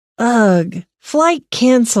Ugh, flight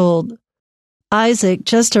canceled. Isaac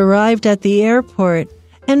just arrived at the airport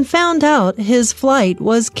and found out his flight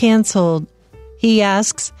was canceled. He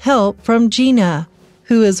asks help from Gina,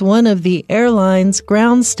 who is one of the airline's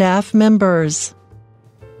ground staff members.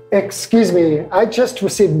 Excuse me, I just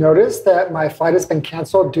received notice that my flight has been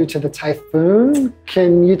canceled due to the typhoon.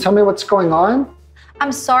 Can you tell me what's going on?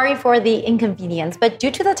 I'm sorry for the inconvenience, but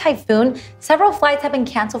due to the typhoon, several flights have been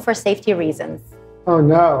canceled for safety reasons. Oh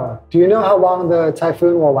no. Do you know how long the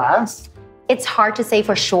typhoon will last? It's hard to say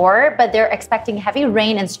for sure, but they're expecting heavy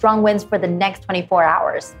rain and strong winds for the next 24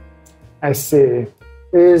 hours. I see.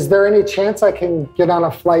 Is there any chance I can get on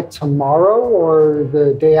a flight tomorrow or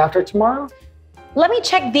the day after tomorrow? Let me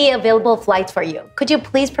check the available flights for you. Could you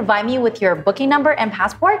please provide me with your booking number and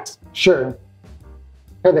passport? Sure.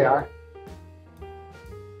 Here they are.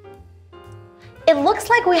 It looks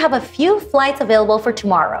like we have a few flights available for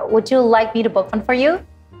tomorrow. Would you like me to book one for you?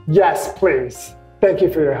 Yes, please. Thank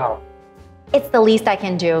you for your help. It's the least I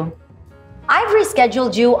can do. I've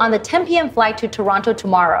rescheduled you on the 10 p.m. flight to Toronto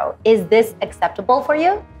tomorrow. Is this acceptable for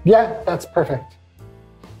you? Yeah, that's perfect.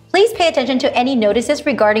 Please pay attention to any notices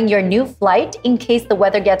regarding your new flight in case the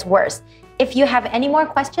weather gets worse. If you have any more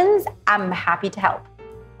questions, I'm happy to help.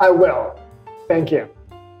 I will. Thank you.